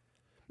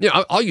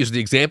 I'll use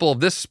the example of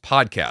this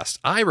podcast.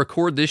 I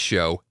record this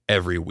show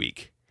every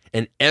week,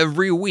 and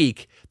every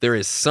week there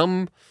is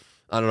some,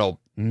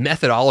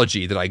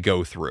 methodology that I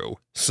go through,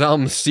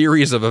 some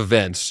series of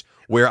events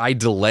where I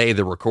delay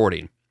the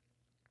recording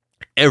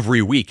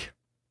every week.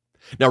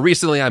 Now,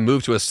 recently I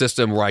moved to a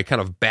system where I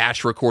kind of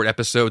batch record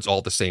episodes all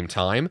at the same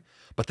time,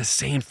 but the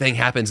same thing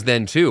happens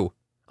then too.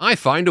 I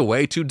find a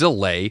way to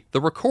delay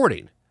the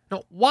recording.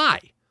 Now, why?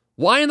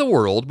 Why in the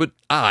world would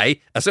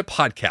I, as a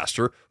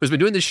podcaster who's been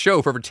doing this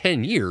show for over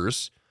 10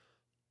 years,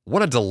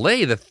 want to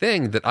delay the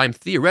thing that I'm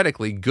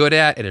theoretically good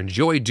at and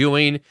enjoy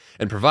doing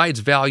and provides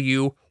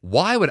value?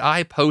 Why would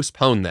I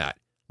postpone that?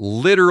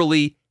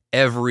 Literally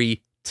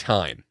every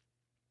time.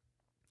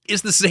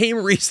 It's the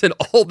same reason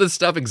all this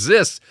stuff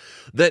exists,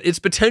 that it's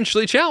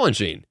potentially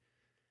challenging.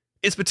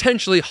 It's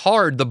potentially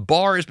hard. The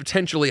bar is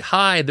potentially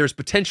high. There's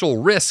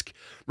potential risk,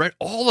 right?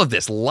 All of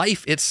this,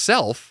 life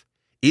itself,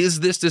 is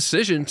this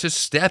decision to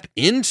step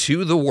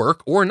into the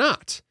work or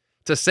not,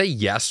 to say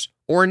yes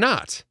or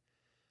not.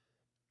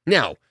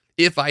 Now,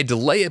 if I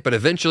delay it but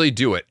eventually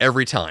do it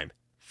every time,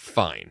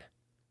 fine,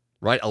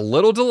 right? A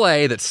little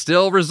delay that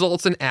still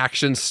results in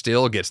action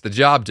still gets the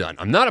job done.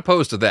 I'm not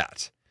opposed to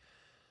that.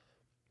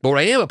 But what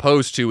I am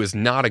opposed to is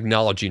not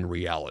acknowledging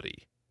reality,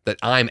 that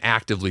I'm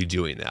actively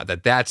doing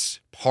that that's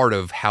part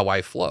of how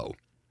I flow,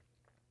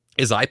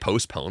 is I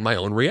postpone my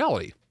own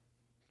reality.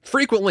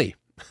 Frequently,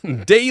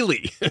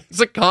 daily. It's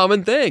a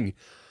common thing.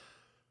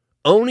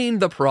 Owning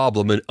the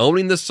problem and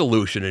owning the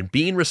solution and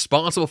being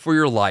responsible for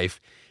your life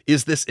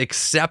is this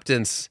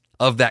acceptance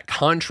of that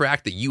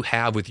contract that you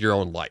have with your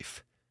own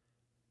life,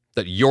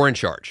 that you're in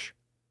charge,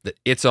 that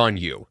it's on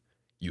you.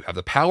 You have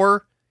the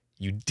power.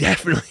 You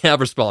definitely have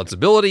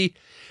responsibility,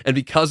 and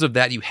because of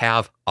that, you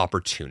have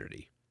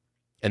opportunity.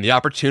 And the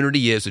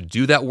opportunity is to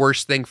do that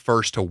worst thing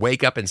first, to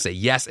wake up and say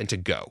yes and to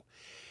go.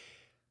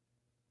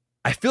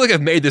 I feel like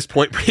I've made this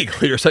point pretty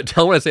clear, so I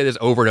don't want to say this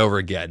over and over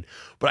again,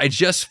 but I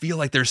just feel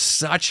like there's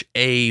such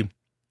a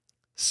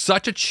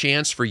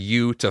chance for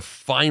you to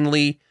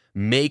finally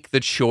make the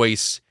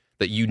choice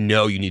that you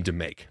know you need to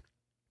make.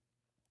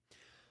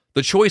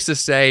 The choice to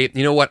say,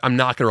 you know what, I'm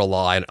not going to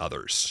rely on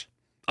others.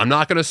 I'm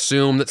not going to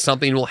assume that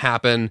something will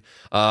happen,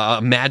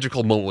 a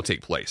magical moment will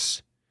take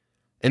place.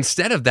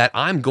 Instead of that,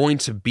 I'm going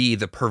to be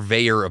the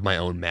purveyor of my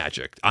own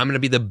magic. I'm going to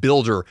be the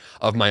builder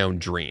of my own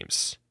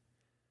dreams.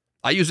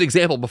 I used an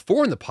example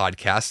before in the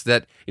podcast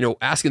that,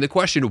 asking the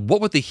question,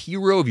 what would the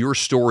hero of your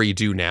story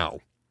do now?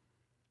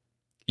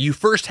 You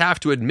first have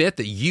to admit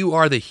that you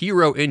are the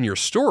hero in your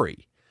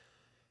story,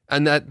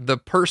 and that the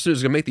person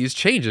who's going to make these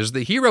changes,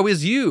 the hero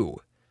is you.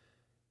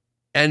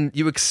 And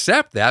you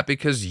accept that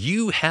because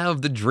you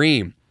have the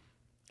dream.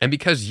 And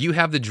because you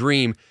have the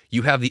dream,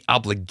 you have the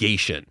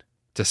obligation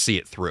to see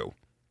it through.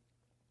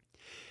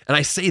 And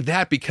I say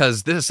that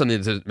because this is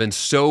something that's been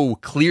so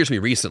clear to me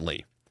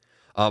recently.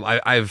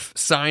 I've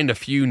signed a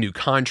few new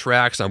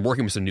contracts. I'm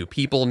working with some new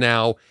people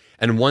now.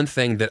 And one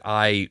thing that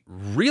I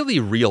really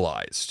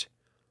realized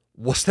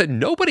was that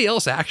nobody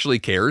else actually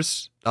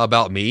cares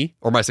about me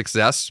or my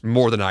success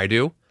more than I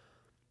do.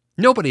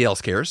 Nobody else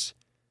cares.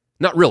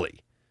 Not really.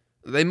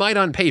 They might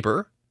on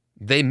paper.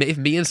 They may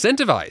be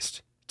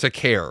incentivized to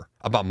care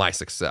about my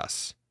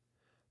success.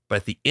 But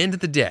at the end of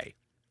the day,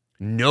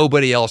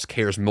 Nobody else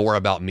cares more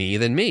about me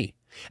than me,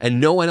 and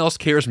no one else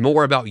cares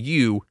more about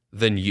you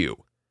than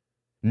you.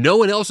 No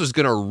one else is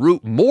going to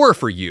root more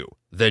for you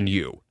than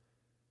you.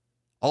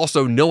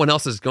 Also, no one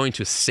else is going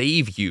to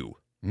save you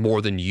more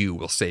than you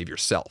will save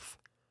yourself.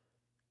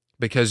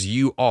 Because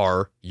you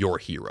are your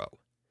hero.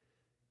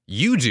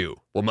 You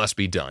do what must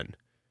be done.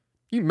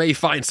 You may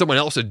find someone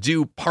else to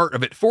do part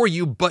of it for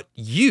you, but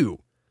you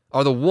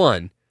are the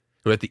one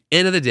who at the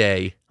end of the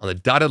day, on the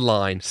dotted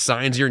line,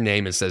 signs your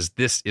name and says,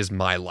 "This is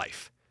my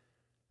life.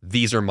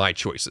 These are my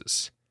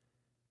choices.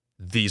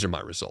 These are my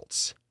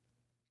results."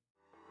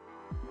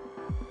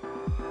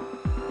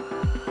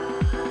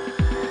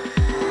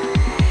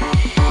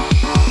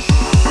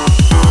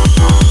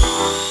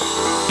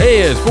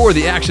 Hey, as for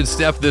the action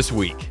step this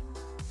week.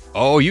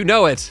 Oh, you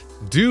know it.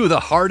 Do the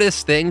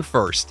hardest thing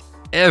first,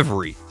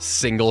 every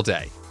single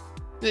day.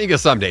 You get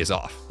some days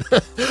off.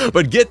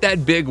 But get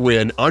that big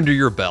win under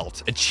your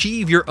belt.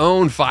 Achieve your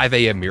own 5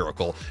 a.m.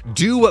 miracle.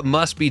 Do what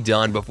must be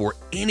done before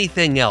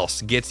anything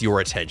else gets your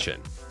attention.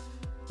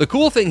 The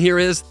cool thing here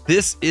is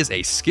this is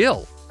a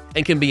skill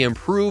and can be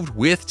improved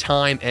with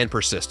time and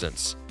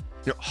persistence.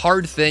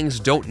 Hard things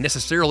don't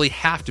necessarily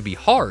have to be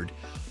hard,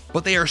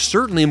 but they are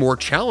certainly more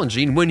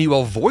challenging when you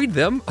avoid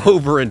them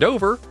over and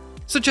over.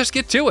 So just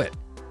get to it.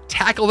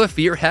 Tackle the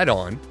fear head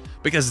on,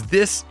 because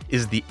this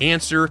is the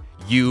answer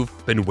you've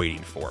been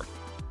waiting for.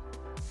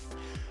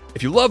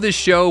 If you love this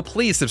show,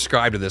 please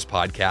subscribe to this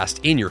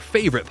podcast in your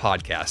favorite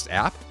podcast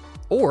app,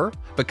 or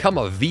become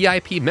a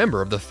VIP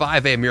member of the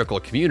 5 a.m. Miracle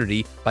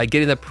community by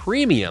getting the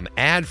premium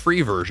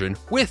ad-free version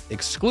with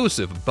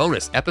exclusive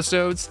bonus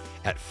episodes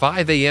at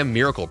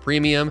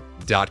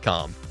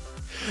 5ammiraclepremium.com.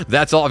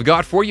 That's all I've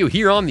got for you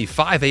here on the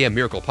 5 a.m.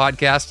 Miracle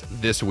Podcast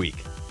this week.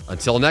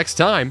 Until next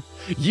time,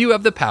 you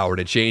have the power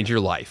to change your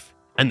life,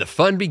 and the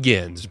fun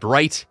begins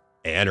bright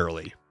and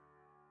early.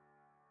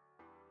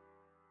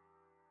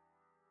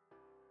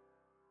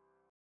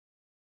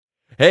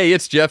 Hey,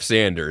 it's Jeff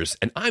Sanders,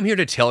 and I'm here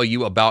to tell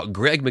you about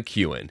Greg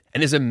McKeown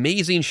and his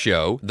amazing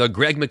show, The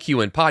Greg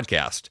McKeown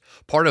Podcast,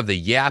 part of the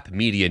Yap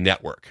Media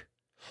Network.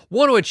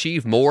 Want to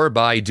achieve more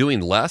by doing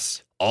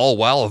less, all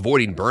while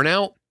avoiding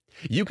burnout?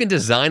 You can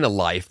design a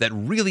life that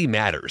really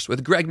matters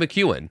with Greg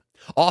McKeown,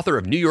 author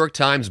of New York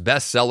Times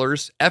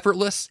bestsellers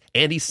Effortless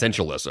and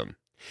Essentialism.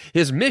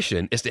 His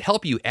mission is to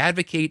help you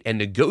advocate and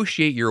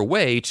negotiate your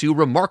way to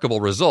remarkable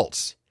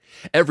results.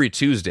 Every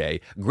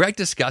Tuesday, Greg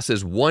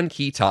discusses one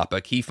key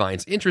topic he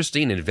finds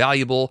interesting and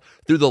valuable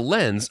through the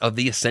lens of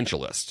the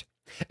essentialist.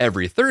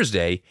 Every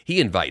Thursday, he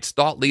invites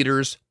thought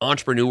leaders,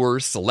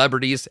 entrepreneurs,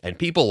 celebrities, and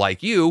people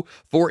like you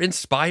for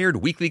inspired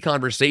weekly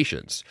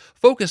conversations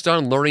focused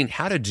on learning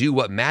how to do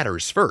what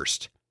matters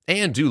first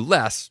and do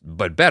less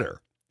but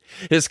better.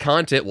 His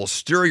content will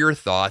stir your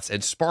thoughts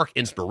and spark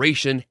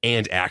inspiration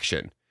and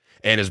action.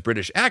 And his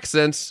British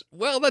accents,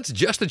 well, that's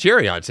just the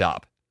cherry on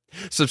top.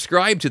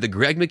 Subscribe to the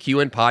Greg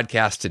McKeown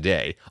Podcast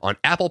today on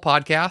Apple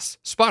Podcasts,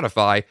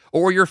 Spotify,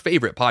 or your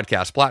favorite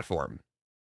podcast platform.